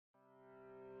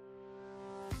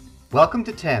Welcome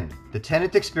to 10, the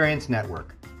Tenant Experience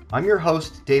Network. I'm your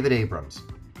host, David Abrams.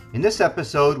 In this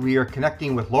episode, we are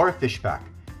connecting with Laura Fishback,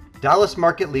 Dallas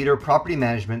Market Leader Property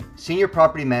Management, Senior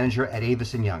Property Manager at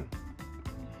Avison Young.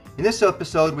 In this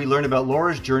episode, we learn about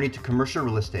Laura's journey to commercial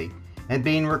real estate and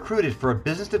being recruited for a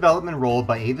business development role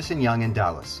by Avison Young in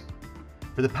Dallas.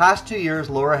 For the past 2 years,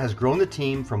 Laura has grown the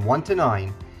team from 1 to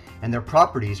 9 and their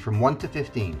properties from 1 to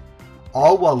 15,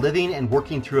 all while living and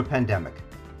working through a pandemic.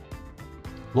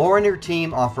 Laura and her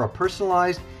team offer a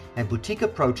personalized and boutique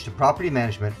approach to property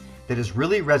management that has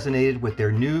really resonated with their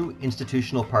new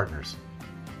institutional partners.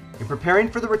 In preparing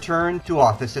for the return to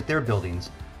office at their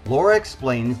buildings, Laura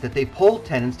explains that they polled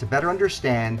tenants to better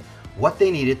understand what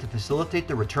they needed to facilitate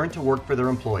the return to work for their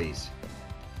employees.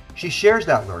 She shares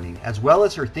that learning as well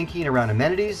as her thinking around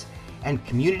amenities and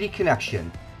community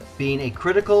connection being a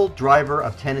critical driver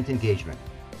of tenant engagement.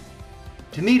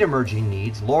 To meet emerging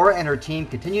needs, Laura and her team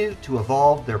continue to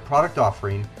evolve their product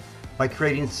offering by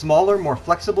creating smaller, more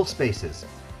flexible spaces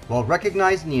while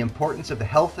recognizing the importance of the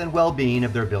health and well-being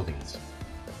of their buildings.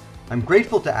 I'm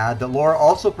grateful to add that Laura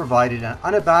also provided an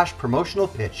unabashed promotional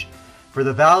pitch for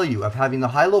the value of having the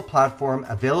Hilo platform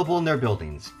available in their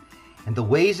buildings and the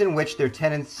ways in which their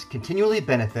tenants continually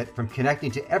benefit from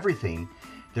connecting to everything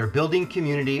their building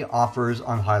community offers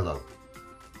on Hilo.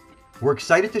 We're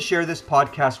excited to share this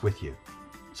podcast with you.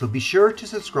 So be sure to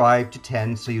subscribe to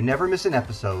 10 so you never miss an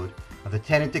episode of the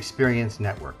Tenant Experience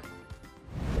Network.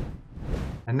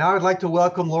 And now I'd like to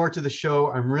welcome Laura to the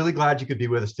show. I'm really glad you could be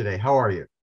with us today. How are you?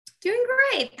 Doing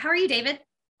great. How are you, David?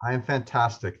 I am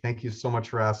fantastic. Thank you so much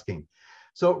for asking.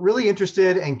 So really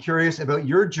interested and curious about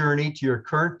your journey to your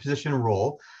current position and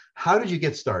role. How did you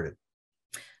get started?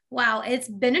 Wow, it's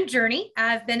been a journey.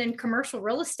 I've been in commercial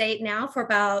real estate now for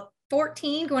about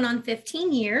 14, going on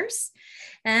 15 years.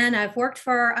 And I've worked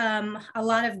for a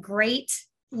lot of great,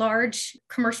 large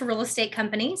commercial real estate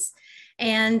companies.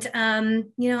 And,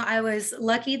 I was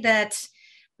lucky that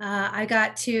I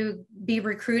got to be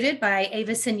recruited by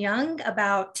Avison Young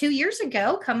about 2 years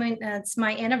ago. It's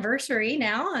my anniversary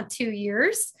now, 2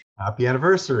 years. Happy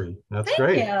anniversary. That's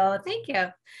great. Thank you.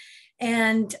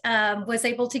 And was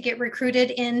able to get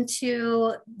recruited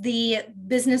into the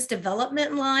business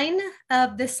development line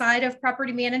of the side of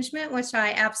property management, which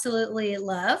I absolutely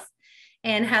love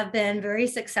and have been very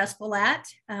successful at.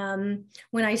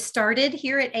 When I started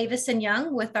here at Avison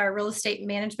Young with our real estate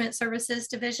management services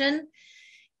division,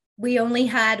 we only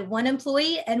had one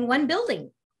employee and one building.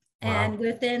 Wow. And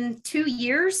within 2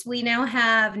 years, we now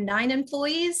have 9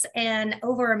 employees and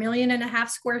over 1.5 million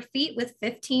square feet with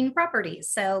 15 properties.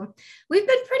 So we've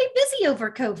been pretty busy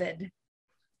over COVID.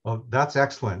 Well, that's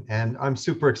excellent. And I'm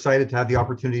super excited to have the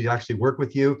opportunity to actually work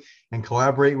with you and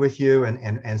collaborate with you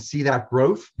and see that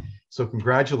growth. So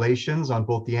congratulations on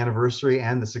both the anniversary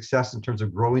and the success in terms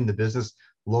of growing the business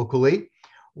locally.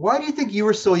 Why do you think you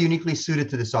were so uniquely suited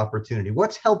to this opportunity?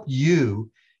 What's helped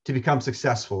you to become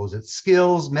successful? Is it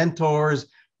skills, mentors,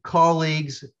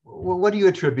 colleagues? What do you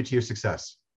attribute to your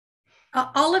success?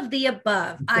 All of the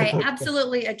above. I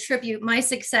absolutely attribute my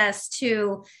success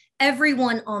to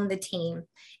everyone on the team.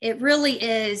 It really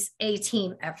is a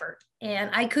team effort.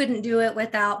 And I couldn't do it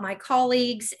without my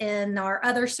colleagues in our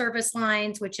other service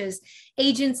lines, which is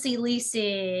agency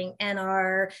leasing and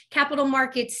our capital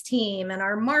markets team and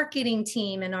our marketing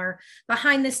team and our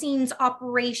behind the scenes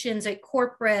operations at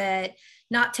corporate,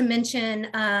 not to mention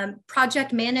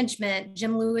project management.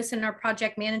 Jim Lewis in our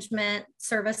project management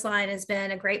service line has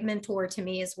been a great mentor to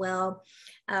me as well.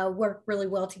 Work really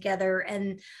well together.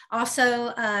 And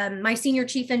also my senior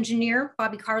chief engineer,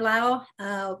 Bobby Carlisle,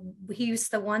 he's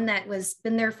the one that was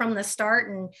been there from the start,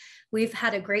 and we've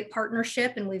had a great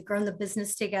partnership and we've grown the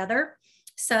business together.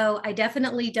 So I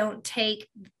definitely don't take,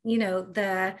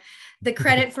 the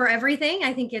credit for everything.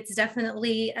 I think it's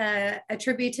definitely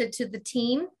attributed to the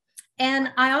team.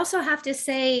 And I also have to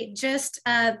say just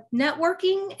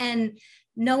networking and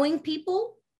knowing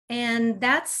people. And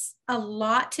that's a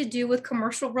lot to do with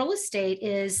commercial real estate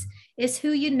is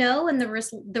who you know and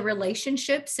the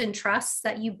relationships and trusts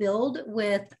that you build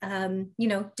with,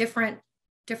 different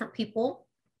people.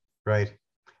 Right.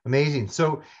 Amazing.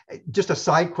 So just a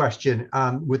side question,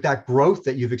 with that growth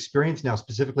that you've experienced now,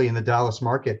 specifically in the Dallas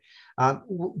market,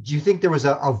 do you think there was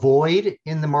a void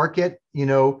in the market,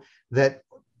 that,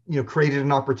 created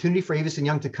an opportunity for Avison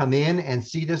Young to come in and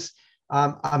see this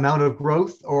amount of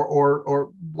growth,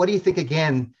 or what do you think,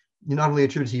 again, you not only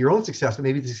attribute to your own success, but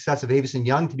maybe the success of Avison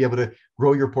Young to be able to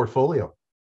grow your portfolio?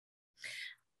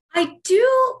 I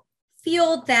do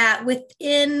feel that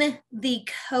within the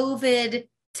COVID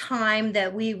time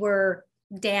that we were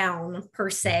down per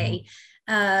se,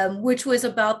 which was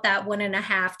about that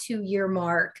 1.5, 2 year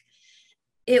mark,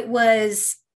 it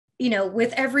was,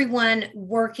 with everyone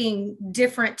working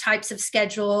different types of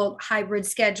schedule, hybrid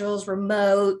schedules,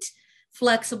 remote,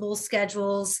 flexible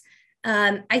schedules.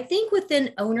 I think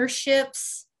within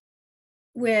ownerships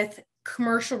with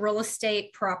commercial real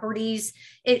estate properties,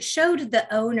 it showed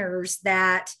the owners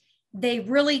that they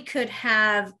really could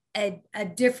have a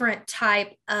different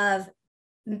type of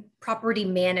property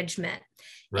management.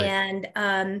 Right.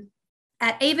 And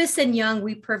at Avis and Young,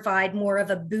 we provide more of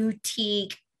a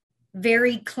boutique,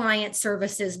 very client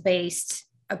services based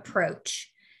approach.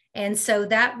 And so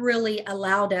that really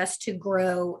allowed us to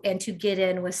grow and to get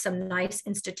in with some nice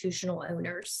institutional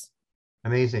owners.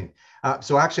 Amazing.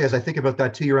 So actually, as I think about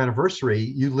that 2-year anniversary,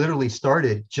 you literally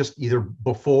started just either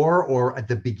before or at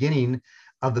the beginning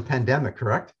of the pandemic,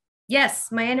 correct? Yes,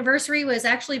 my anniversary was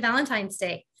actually Valentine's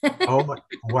Day.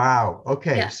 Wow.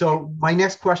 Okay. Yeah. So my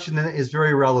next question then is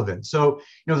very relevant. So,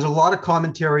 there's a lot of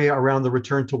commentary around the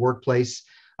return to workplace,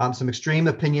 some extreme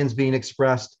opinions being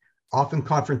expressed, often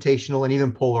confrontational and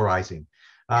even polarizing.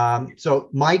 So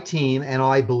my team and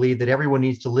I believe that everyone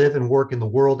needs to live and work in the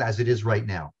world as it is right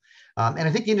now. And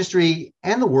I think the industry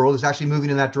and the world is actually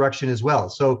moving in that direction as well.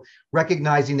 So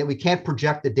recognizing that we can't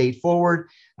project the date forward,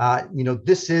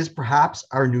 this is perhaps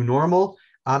our new normal.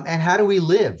 And how do we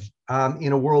live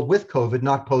in a world with COVID,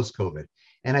 not post-COVID?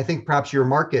 And I think perhaps your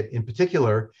market in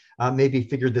particular maybe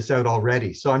figured this out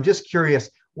already. So I'm just curious,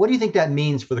 what do you think that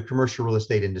means for the commercial real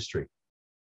estate industry?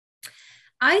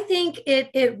 I think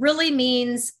it really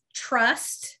means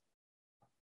trust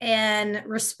and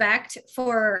respect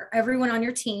for everyone on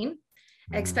your team,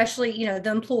 especially,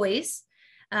 the employees,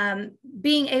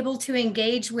 being able to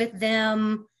engage with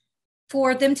them,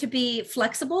 for them to be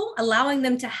flexible, allowing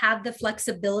them to have the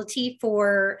flexibility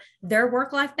for their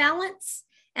work-life balance,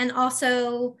 and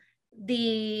also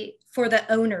for the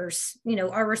owners,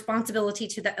 our responsibility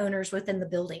to the owners within the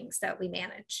buildings that we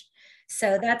manage.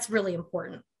 So that's really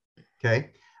important.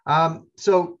 Okay.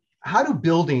 So how do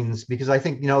buildings, because I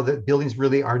think, that buildings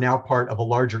really are now part of a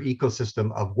larger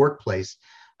ecosystem of workplace.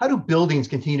 How do buildings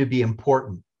continue to be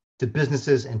important to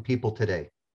businesses and people today?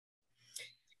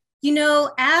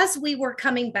 As we were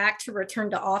coming back to return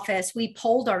to office, we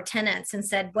polled our tenants and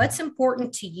said, what's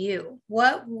important to you?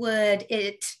 What would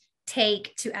it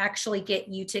take to actually get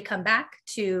you to come back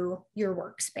to your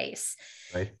workspace?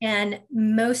 Right. And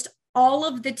most all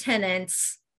of the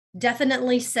tenants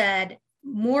definitely said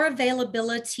more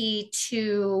availability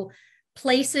to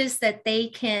places that they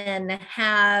can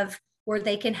have, where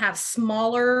they can have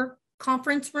smaller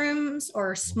conference rooms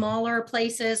or smaller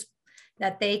places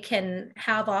that they can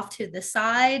have off to the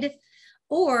side,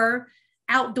 or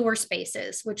outdoor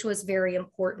spaces, which was very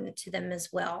important to them as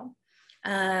well.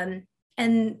 And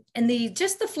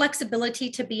the flexibility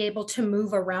to be able to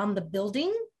move around the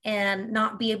building and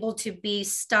not be able to be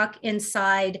stuck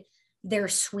inside their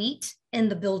suite in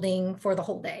the building for the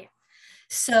whole day.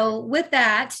 So with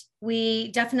that,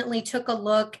 we definitely took a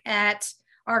look at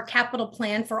our capital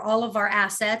plan for all of our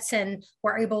assets, and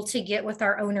were able to get with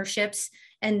our ownerships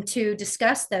and to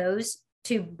discuss those,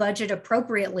 to budget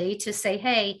appropriately, to say,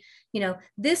 hey,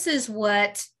 this is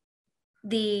what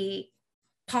the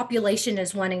population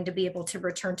is wanting to be able to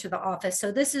return to the office.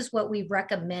 So this is what we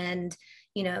recommend,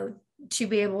 to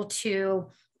be able to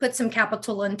put some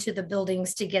capital into the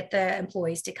buildings to get the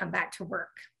employees to come back to work.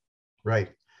 Right.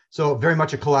 So very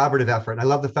much a collaborative effort. And I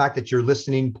love the fact that you're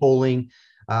listening, polling,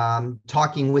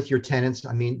 talking with your tenants.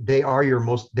 I mean, they're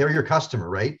your customer,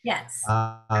 right? Yes,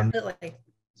 absolutely.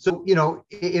 So,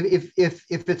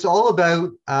 if it's all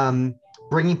about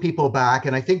bringing people back,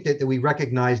 and I think that we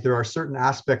recognize there are certain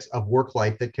aspects of work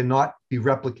life that cannot be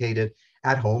replicated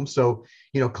at home. So,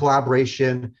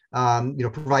 collaboration,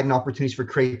 providing opportunities for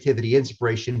creativity,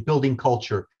 inspiration, building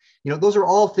culture, those are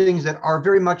all things that are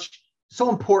very much so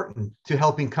important to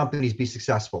helping companies be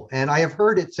successful. And I have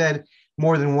heard it said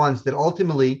more than once that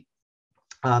ultimately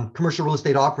commercial real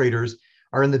estate operators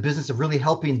are in the business of really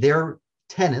helping their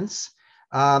tenants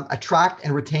attract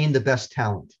and retain the best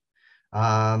talent.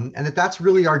 And that's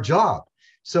really our job.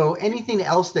 So anything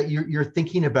else that you're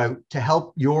thinking about to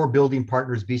help your building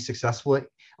partners be successful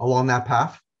along that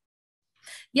path?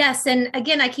 Yes. And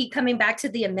again, I keep coming back to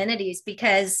the amenities,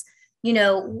 because,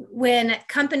 when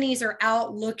companies are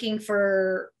out looking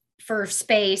for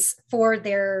space for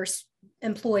their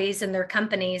employees and their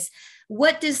companies,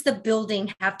 what does the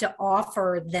building have to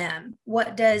offer them?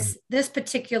 What does this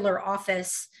particular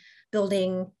office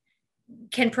building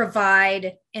can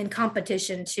provide in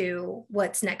competition to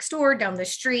what's next door, down the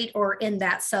street, or in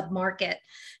that submarket.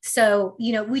 So,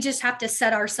 we just have to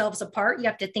set ourselves apart. You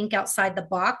have to think outside the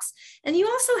box. And you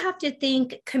also have to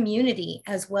think community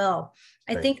as well.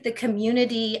 I think the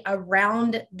community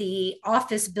around the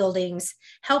office buildings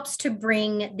helps to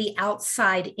bring the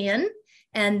outside in.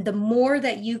 And the more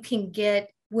that you can get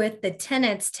with the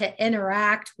tenants to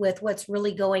interact with what's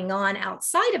really going on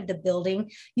outside of the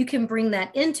building, you can bring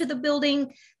that into the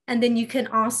building. And then you can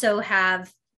also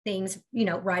have things,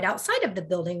 right outside of the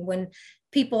building. When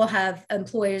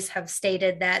employers have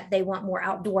stated that they want more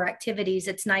outdoor activities,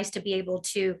 it's nice to be able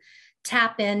to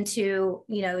tap into,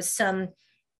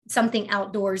 something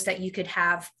outdoors that you could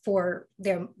have for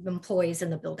their employees in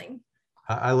the building.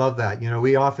 I love that.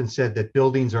 We often said that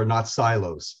buildings are not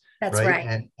silos. That's right.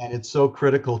 And it's so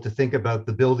critical to think about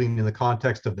the building in the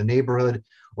context of the neighborhood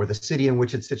or the city in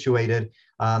which it's situated,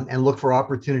 and look for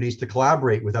opportunities to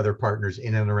collaborate with other partners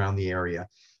in and around the area.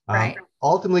 Right.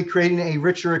 Ultimately creating a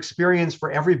richer experience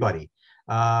for everybody.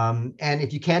 And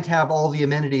if you can't have all the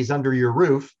amenities under your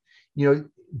roof,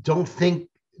 don't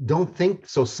think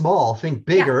so small, think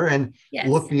bigger, and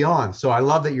look beyond. So I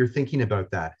love that you're thinking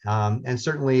about that. And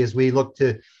certainly as we look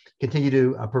to continue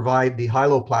to provide the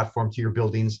Hilo platform to your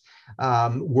buildings,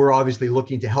 we're obviously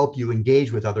looking to help you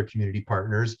engage with other community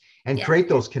partners and create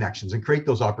those connections and create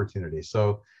those opportunities.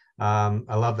 So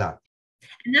I love that.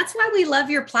 And that's why we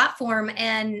love your platform.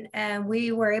 And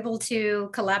we were able to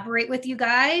collaborate with you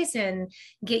guys and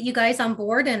get you guys on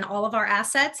board and all of our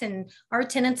assets. And our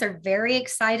tenants are very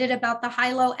excited about the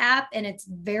Hilo app. And it's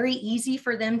very easy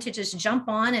for them to just jump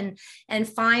on and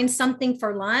find something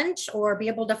for lunch, or be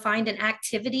able to find an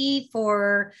activity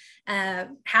for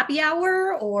happy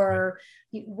hour, or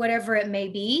whatever it may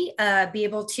be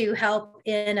able to help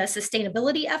in a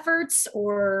sustainability efforts,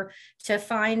 or to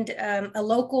find a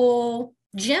local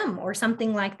gym or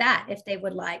something like that if they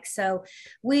would like. So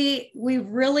we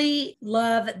really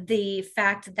love the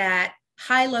fact that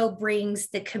Hilo brings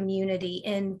the community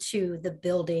into the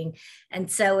building. And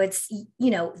so it's,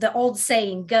 the old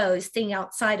saying goes, think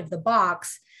outside of the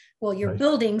box. Well, your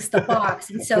building's the box.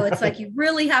 And so it's like, you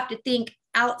really have to think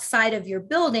outside of your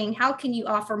building. How can you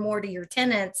offer more to your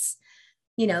tenants?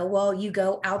 You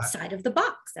go outside of the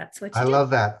box. That's what you do. I love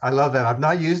that. I've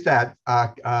not used that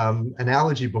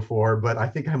analogy before, but I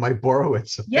think I might borrow it.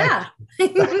 So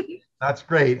that's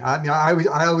great.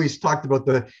 I always talked about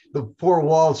the four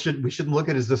walls. We shouldn't look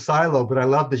at it as a silo, but I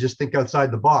love to just think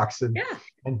outside the box.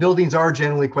 And buildings are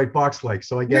generally quite box-like,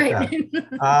 so I get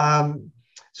that.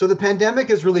 So the pandemic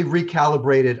has really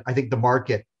recalibrated, I think, the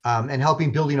market, and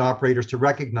helping building operators to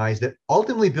recognize that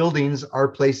ultimately buildings are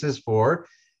places for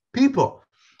people.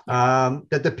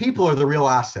 That the people are the real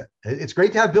asset. It's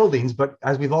great to have buildings, but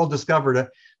as we've all discovered,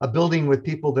 a building with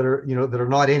people that are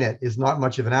not in it is not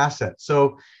much of an asset.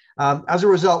 So as a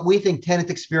result, we think tenant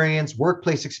experience,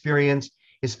 workplace experience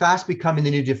is fast becoming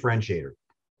the new differentiator,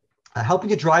 helping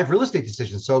to drive real estate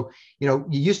decisions. So, you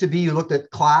used to be, you looked at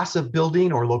class of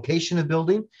building or location of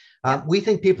building. We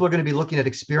think people are going to be looking at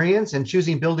experience and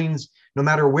choosing buildings, no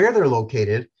matter where they're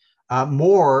located,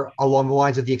 more along the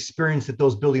lines of the experience that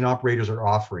those building operators are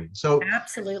offering. So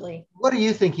absolutely. What are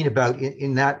you thinking about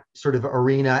in that sort of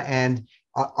arena? And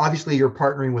obviously you're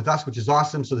partnering with us, which is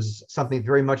awesome. So this is something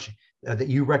very much that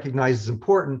you recognize as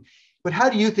important. But how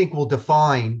do you think we'll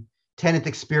define tenant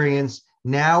experience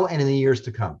now and in the years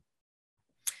to come?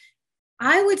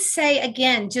 I would say,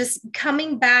 again, just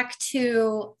coming back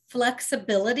to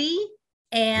flexibility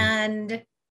and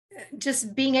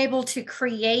just being able to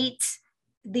create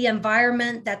the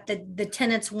environment that the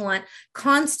tenants want,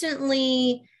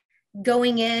 constantly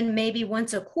going in maybe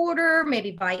once a quarter,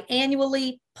 maybe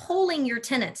biannually, polling your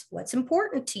tenants. What's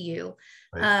important to you?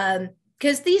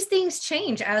 Because these things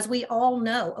change, as we all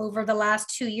know. Over the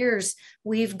last 2 years,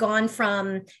 we've gone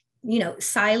from,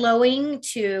 siloing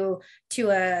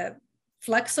to a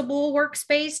flexible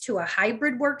workspace, to a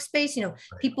hybrid workspace.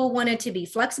 People wanted to be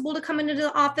flexible to come into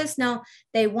the office. Now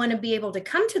they want to be able to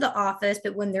come to the office,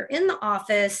 but when they're in the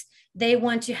office, they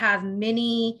want to have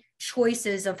many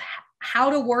choices of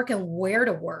how to work and where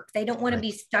to work. They don't want to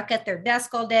be stuck at their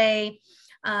desk all day.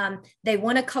 They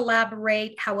want to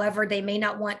collaborate. However, they may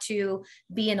not want to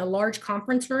be in a large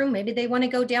conference room. Maybe they want to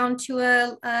go down to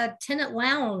a tenant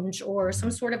lounge or some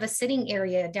sort of a sitting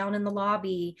area down in the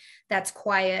lobby that's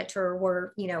quiet, or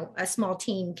where, a small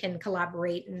team can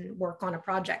collaborate and work on a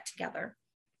project together.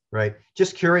 Right.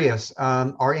 Just curious,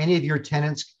 are any of your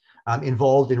tenants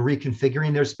involved in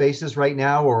reconfiguring their spaces right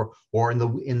now, or in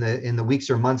the weeks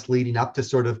or months leading up to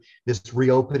sort of this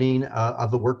reopening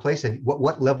of the workplace? And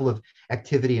what level of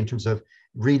activity in terms of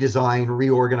redesign,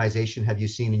 reorganization have you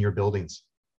seen in your buildings?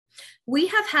 We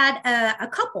have had a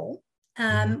couple.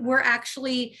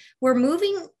 We're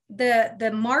moving,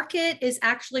 the market is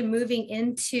actually moving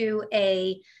into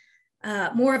a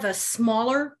more of a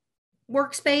smaller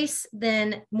workspace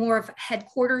than more of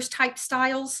headquarters type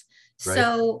styles. Right.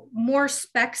 So more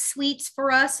spec suites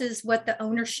for us is what the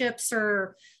ownerships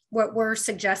are, what we're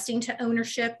suggesting to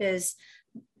ownership is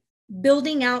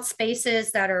building out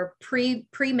spaces that are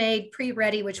pre-made,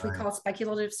 pre-ready, which we call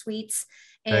speculative suites.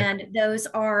 And those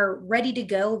are ready to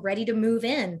go, ready to move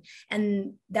in.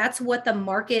 And that's what the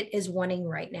market is wanting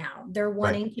right now. They're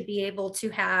wanting to be able to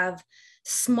have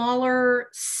smaller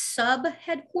sub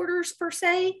headquarters per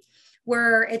se,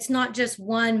 where it's not just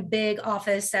one big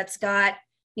office that's got,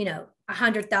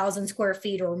 100,000 square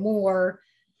feet or more.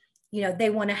 They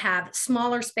want to have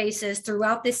smaller spaces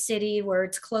throughout the city where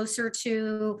it's closer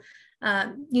to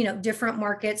different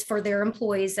markets for their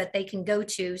employees that they can go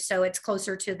to. So it's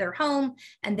closer to their home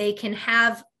and they can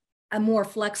have a more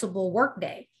flexible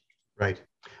workday. Right.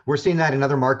 We're seeing that in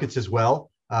other markets as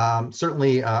well.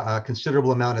 Certainly a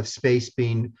considerable amount of space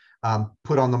being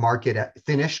put on the market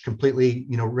finished, completely,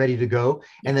 ready to go.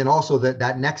 And then also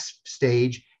that next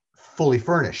stage, fully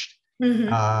furnished.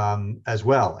 As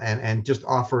well, and just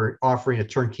offering a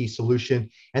turnkey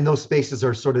solution. And those spaces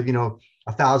are sort of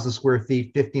 1,000 square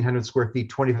feet, 1,500 square feet,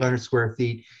 2,500 square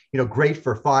feet. Great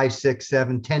for 5, 6,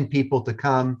 7, 10 people to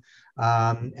come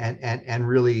and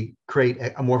really create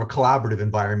a more of a collaborative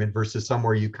environment versus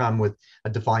somewhere you come with a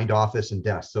defined office and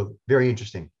desk. So very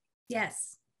interesting.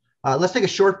 Yes. Let's take a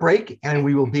short break, and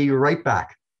we will be right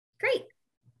back. Great.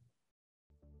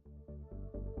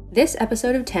 This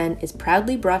episode of 10 is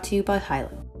proudly brought to you by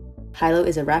Hilo. Hilo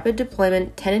is a rapid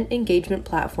deployment tenant engagement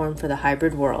platform for the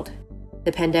hybrid world.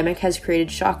 The pandemic has created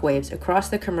shockwaves across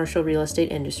the commercial real estate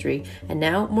industry, and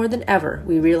now, more than ever,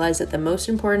 we realize that the most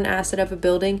important asset of a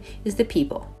building is the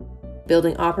people.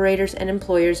 Building operators and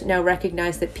employers now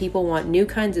recognize that people want new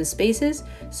kinds of spaces,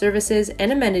 services,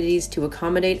 and amenities to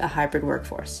accommodate a hybrid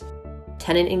workforce.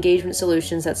 Tenant engagement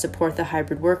solutions that support the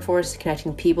hybrid workforce,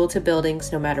 connecting people to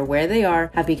buildings no matter where they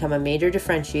are, have become a major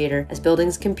differentiator as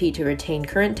buildings compete to retain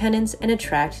current tenants and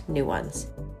attract new ones.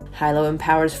 Hilo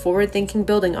empowers forward-thinking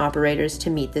building operators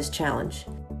to meet this challenge.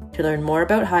 To learn more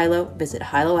about Hilo, visit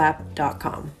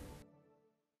hiloapp.com.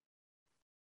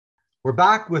 We're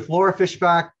back with Laura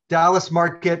Fischbach, Dallas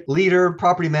market leader,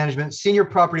 property management, senior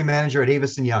property manager at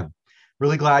Avison Young.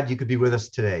 Really glad you could be with us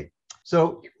today.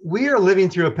 So we are living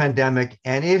through a pandemic,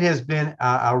 and it has been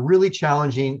a really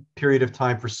challenging period of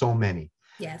time for so many.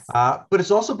 Yes. But it's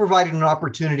also provided an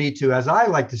opportunity to, as I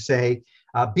like to say,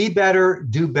 be better,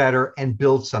 do better, and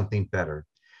build something better.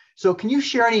 So can you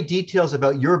share any details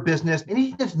about your business,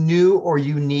 anything that's new or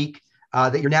unique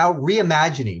that you're now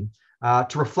reimagining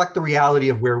to reflect the reality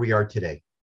of where we are today?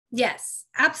 Yes,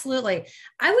 absolutely.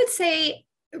 I would say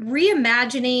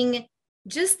reimagining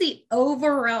just the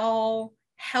overall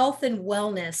health and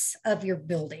wellness of your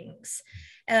buildings.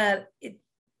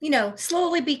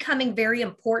 Slowly becoming very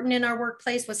important in our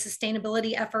workplace with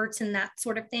sustainability efforts and that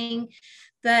sort of thing.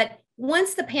 But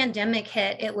once the pandemic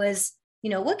hit, it was,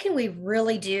 what can we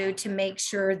really do to make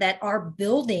sure that our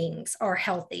buildings are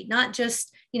healthy? Not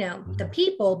just, the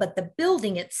people, but the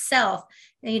building itself,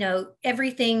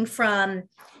 everything from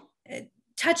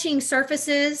touching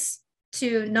surfaces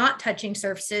to not touching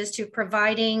surfaces, to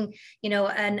providing,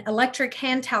 an electric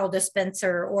hand towel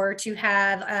dispenser, or to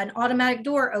have an automatic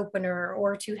door opener,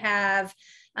 or to have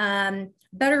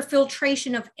better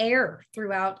filtration of air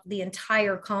throughout the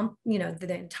entire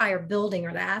the entire building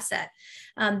or the asset.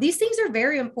 These things are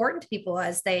very important to people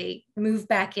as they move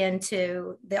back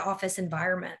into the office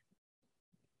environment.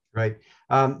 Right.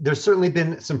 There's certainly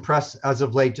been some press as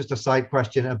of late, just a side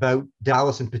question about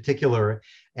Dallas in particular,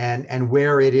 and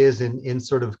where it is in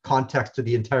sort of context to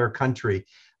the entire country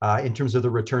in terms of the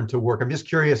return to work. I'm just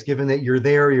curious, given that you're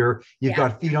there, you've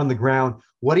got feet on the ground,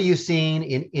 what are you seeing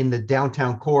in the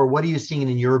downtown core? What are you seeing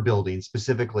in your building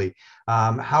specifically?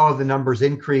 How have the numbers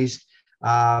increased?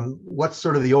 What's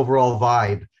sort of the overall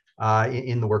vibe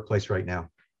in the workplace right now?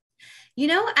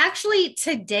 Actually,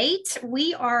 to date,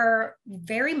 we are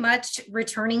very much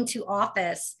returning to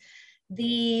office.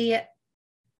 The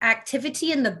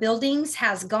activity in the buildings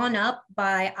has gone up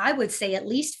by, I would say, at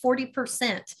least 40%.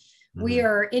 Mm-hmm. We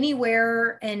are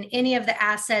anywhere in any of the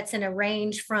assets in a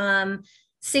range from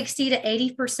 60 to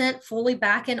 80% fully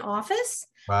back in office.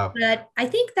 Wow. But I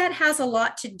think that has a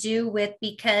lot to do with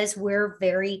because we're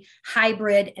very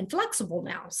hybrid and flexible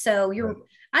now. So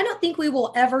I don't think we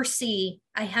will ever see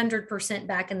 100%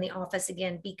 back in the office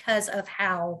again because of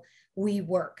how we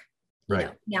work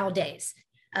nowadays.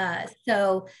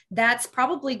 So that's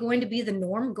probably going to be the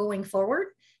norm going forward.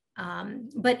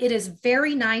 But it is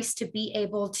very nice to be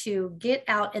able to get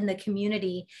out in the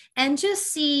community and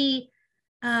just see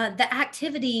the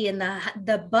activity and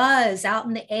the buzz out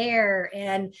in the air,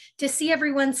 and to see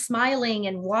everyone smiling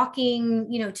and walking,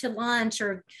 to lunch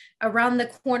or around the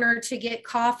corner to get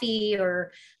coffee,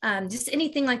 or just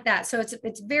anything like that. So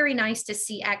it's very nice to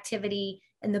see activity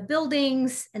in the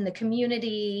buildings, in the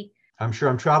community. I'm sure.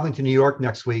 I'm traveling to New York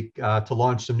next week to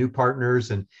launch some new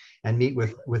partners and meet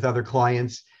with other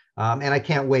clients. And I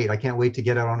can't wait. I can't wait to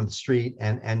get out onto the street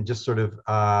and just sort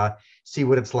of see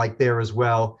what it's like there as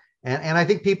well. And I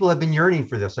think people have been yearning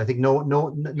for this. I think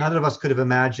none of us could have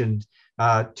imagined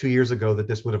 2 years ago that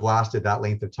this would have lasted that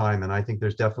length of time. And I think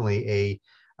there's definitely a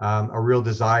real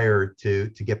desire to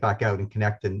get back out and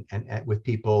connect and with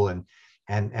people and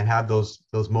have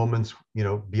those moments,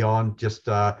 beyond just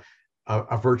a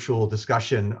virtual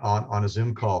discussion on a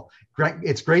Zoom call.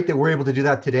 It's great that we're able to do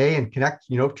that today and connect,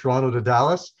 Toronto to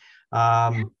Dallas.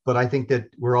 But I think that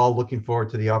we're all looking forward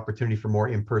to the opportunity for more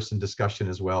in-person discussion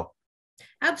as well.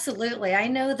 Absolutely. I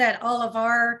know that all of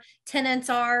our tenants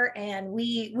are, and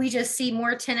we just see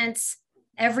more tenants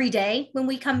every day when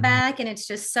we come back, and it's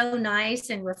just so nice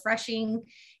and refreshing.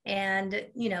 And,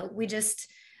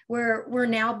 we're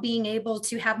now being able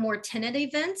to have more tenant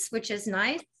events, which is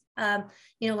nice.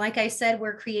 Like I said,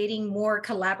 we're creating more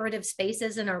collaborative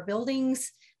spaces in our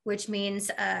buildings, which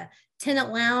means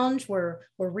tenant lounge. We're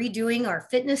redoing our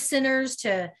fitness centers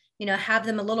to have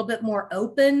them a little bit more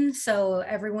open, so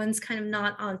everyone's kind of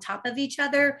not on top of each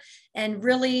other, and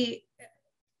really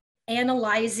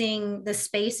analyzing the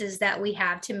spaces that we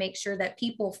have to make sure that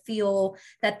people feel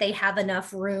that they have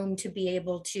enough room to be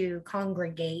able to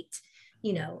congregate,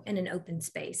 in an open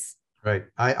space. Right.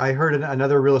 I heard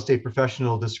another real estate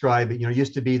professional describe it. It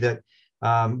used to be that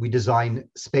we design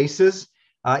spaces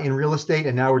in real estate,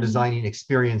 and now we're designing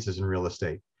experiences in real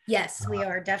estate. Yes, we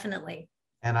are, definitely.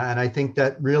 And I think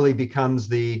that really becomes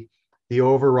the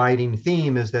overriding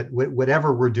theme, is that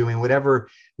whatever we're doing, whatever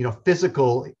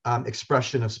physical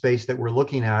expression of space that we're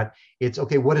looking at, it's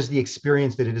okay. What is the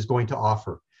experience that it is going to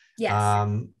offer? Yes.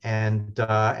 And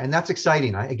that's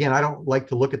exciting. I don't like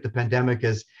to look at the pandemic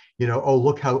as oh,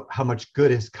 look how much good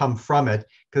has come from it,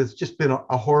 because it's just been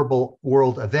a horrible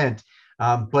world event.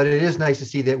 But it is nice to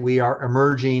see that we are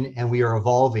emerging and we are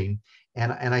evolving,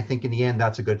 and I think in the end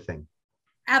that's a good thing.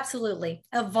 Absolutely.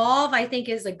 Evolve, I think,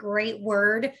 is a great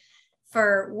word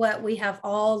for what we have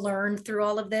all learned through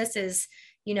all of this. Is,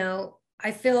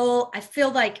 I feel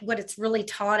like what it's really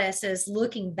taught us is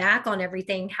looking back on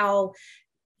everything, how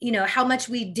much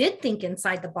we did think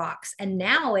inside the box. And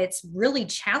now it's really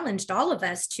challenged all of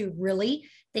us to really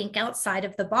think outside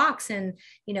of the box. And,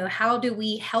 how do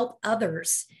we help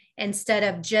others instead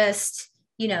of just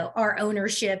our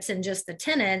ownerships and just the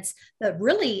tenants, but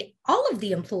really all of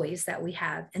the employees that we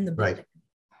have in the building.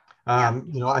 Right.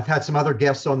 I've had some other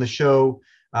guests on the show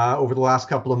over the last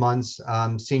couple of months,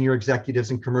 senior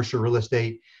executives in commercial real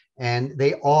estate, and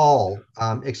they all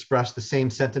expressed the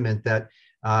same sentiment that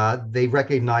they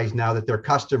recognize now that their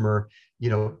customer,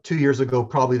 2 years ago,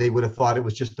 probably they would have thought it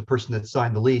was just the person that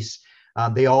signed the lease.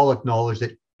 They all acknowledge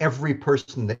that every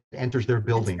person that enters their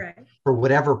building for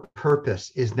whatever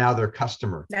purpose is now their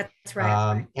customer. That's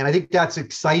right. And I think that's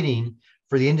exciting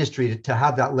for the industry to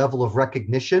have that level of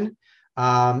recognition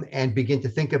and begin to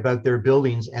think about their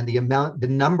buildings and the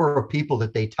number of people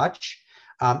that they touch,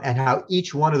 and how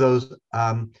each one of those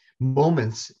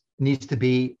moments needs to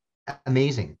be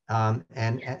amazing.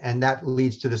 And that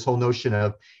leads to this whole notion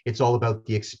of it's all about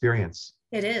the experience.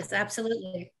 It is,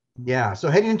 absolutely. Yeah. So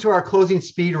heading into our closing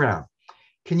speed round,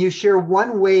 can you share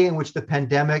one way in which the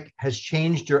pandemic has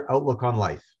changed your outlook on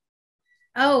life?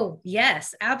 Oh,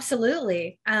 yes,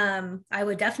 absolutely. I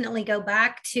would definitely go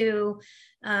back to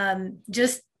I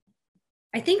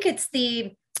think it's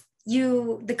the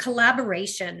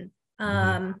collaboration.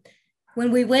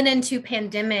 When we went into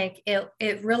pandemic,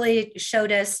 it really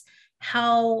showed us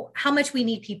how much we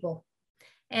need people,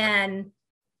 and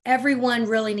everyone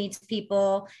really needs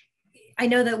people. I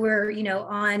know that we're,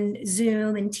 on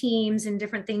Zoom and Teams and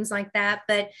different things like that,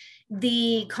 but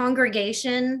the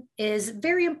congregation is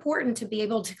very important to be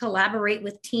able to collaborate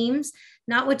with teams,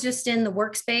 not with just in the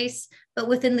workspace, but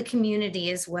within the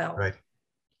community as well. Right.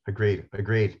 Agreed.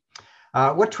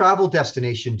 What travel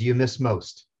destination do you miss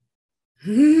most?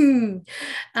 Dominican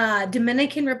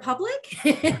Republic.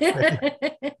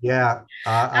 Yeah.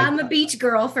 I'm a beach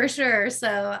girl for sure.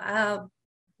 So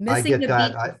missing the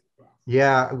beach.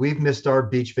 Yeah, we've missed our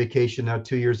beach vacation now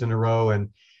 2 years in a row, and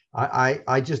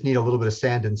I just need a little bit of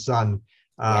sand and sun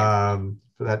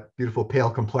for that beautiful pale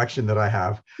complexion that I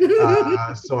have.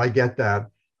 So I get that.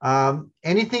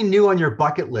 Anything new on your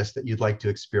bucket list that you'd like to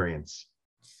experience?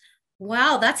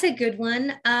 Wow, that's a good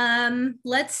one.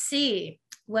 Let's see.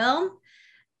 Well,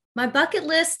 my bucket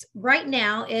list right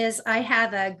now is I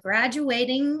have a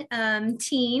graduating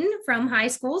teen from high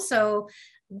school. So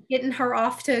getting her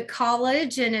off to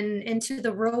college and into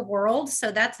the real world.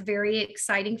 So that's very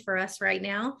exciting for us right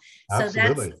now.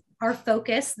 Absolutely. So that's our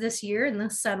focus this year in the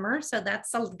summer. So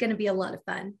that's going to be a lot of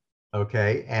fun.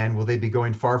 Okay. And will they be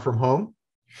going far from home?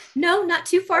 No, not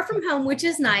too far from home, which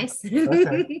is nice.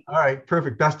 Okay. All right.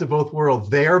 Perfect. Best of both worlds.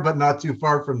 There, but not too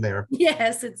far from there.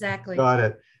 Yes, exactly. Got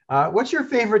it. What's your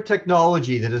favorite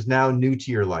technology that is now new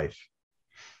to your life?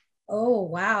 Oh,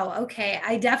 wow. Okay.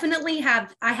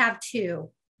 I have two.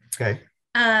 Okay.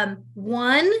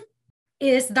 One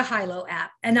is the Hilo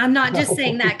app. And I'm not just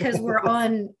saying that because we're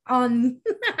on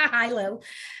Hilo.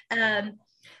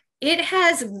 It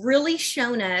has really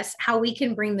shown us how we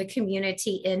can bring the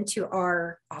community into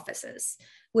our offices,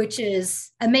 which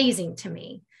is amazing to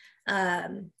me.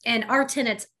 And our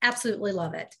tenants absolutely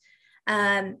love it.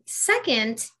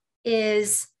 Second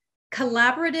is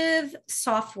collaborative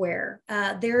software.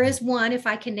 There is one, if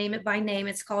I can name it by name,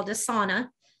 it's called Asana.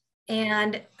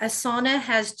 And Asana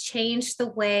has changed the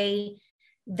way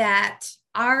that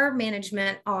our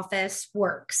management office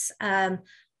works.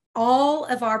 All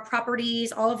of our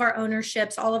properties, all of our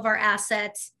ownerships, all of our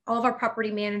assets, all of our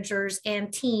property managers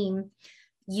and team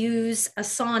use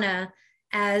Asana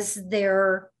as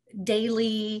their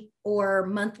daily or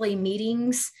monthly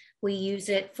meetings. We use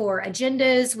it for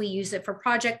agendas. We use it for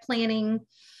project planning.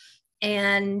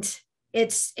 And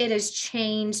it has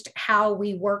changed how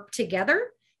we work together.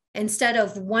 Instead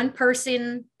of one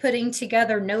person putting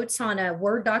together notes on a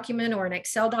Word document or an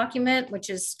Excel document, which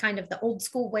is kind of the old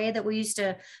school way that we used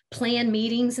to plan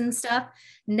meetings and stuff,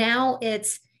 now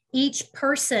it's each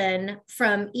person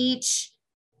from each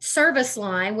service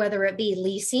line, whether it be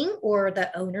leasing or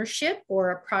the ownership or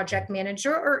a project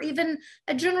manager or even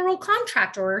a general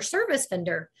contractor or a service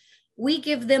vendor. We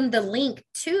give them the link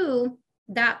to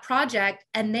that project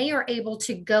and they are able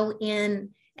to go in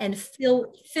and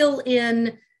fill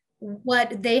in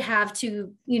what they have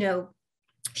to,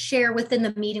 share within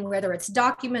the meeting, whether it's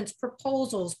documents,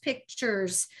 proposals,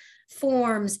 pictures,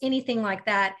 forms, anything like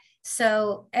that.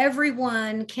 So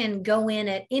everyone can go in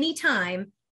at any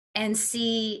time and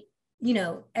see,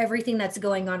 everything that's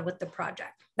going on with the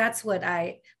project. That's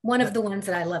one of the ones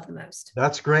that I love the most.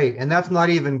 That's great. And that's not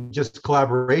even just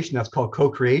collaboration. That's called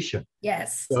co-creation.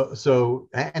 Yes. So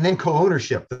and then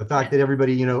co-ownership, the fact that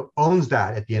everybody, owns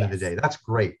that at the end of the day. That's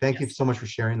great. Thank you so much for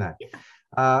sharing that.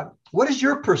 Yeah. What is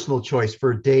your personal choice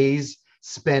for days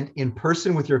spent in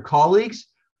person with your colleagues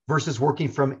versus working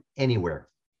from anywhere?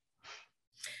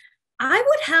 I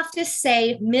would have to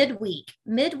say midweek.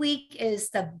 Midweek is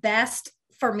the best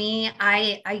for me.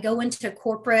 I go into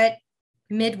corporate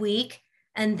midweek,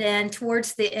 and then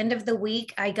towards the end of the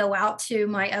week, I go out to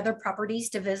my other properties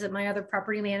to visit my other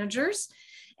property managers.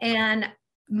 And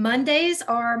Mondays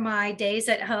are my days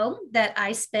at home that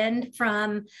I spend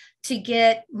to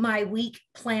get my week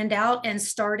planned out and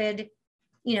started,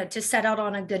 to set out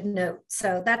on a good note.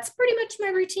 So that's pretty much my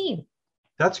routine.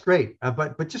 That's great.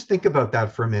 But just think about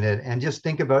that for a minute and just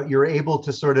think about you're able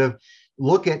to sort of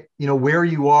look at, where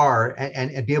you are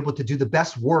and be able to do the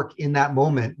best work in that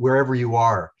moment, wherever you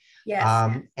are.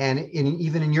 Yes. And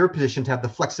even in your position to have the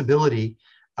flexibility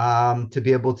to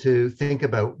be able to think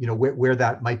about, where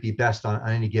that might be best on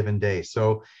any given day.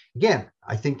 So again,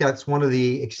 I think that's one of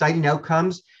the exciting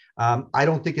outcomes. I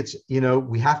don't think it's,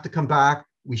 we have to come back.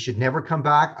 We should never come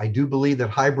back. I do believe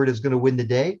that hybrid is going to win the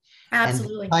day.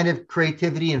 Absolutely. And the kind of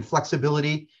creativity and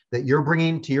flexibility that you're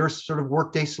bringing to your sort of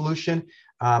workday solution,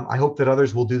 I hope that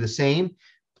others will do the same.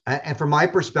 And from my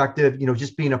perspective,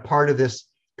 just being a part of this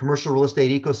commercial real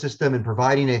estate ecosystem and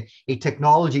providing a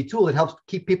technology tool that helps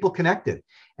keep people connected.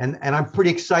 And I'm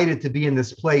pretty excited to be in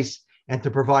this place and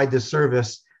to provide this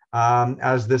service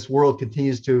as this world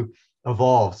continues to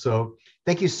evolve. So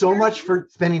thank you so much for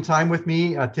spending time with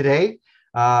me today.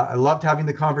 I loved having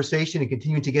the conversation and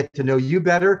continuing to get to know you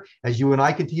better as you and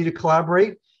I continue to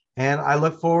collaborate. And I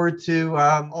look forward to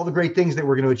all the great things that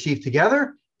we're going to achieve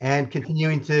together and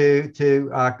continuing to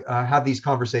have these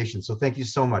conversations. So thank you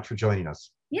so much for joining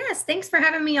us. Yes, thanks for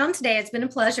having me on today. It's been a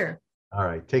pleasure. All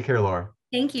right. Take care, Laura.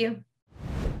 Thank you.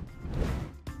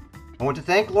 I want to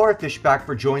thank Laura Fishback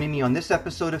for joining me on this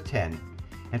episode of 10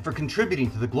 and for contributing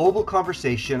to the global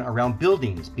conversation around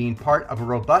buildings being part of a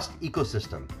robust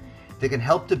ecosystem that can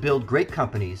help to build great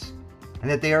companies and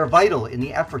that they are vital in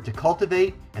the effort to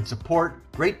cultivate and support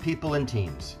great people and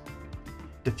teams.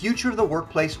 The future of the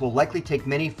workplace will likely take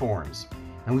many forms,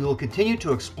 and we will continue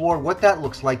to explore what that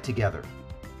looks like together.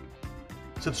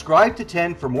 Subscribe to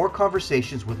 10 for more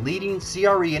conversations with leading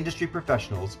CRE industry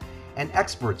professionals and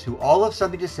experts who all have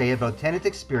something to say about tenant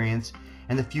experience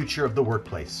and the future of the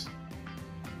workplace.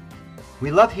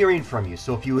 We love hearing from you,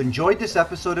 so if you enjoyed this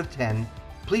episode of 10,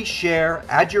 please share,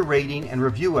 add your rating, and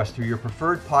review us through your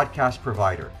preferred podcast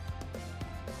provider.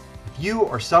 If you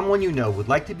or someone you know would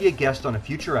like to be a guest on a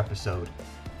future episode,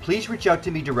 please reach out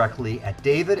to me directly at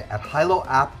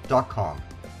david@hiloapp.com.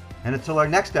 And until our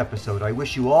next episode, I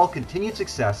wish you all continued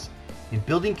success in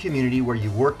building community where you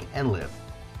work and live.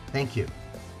 Thank you.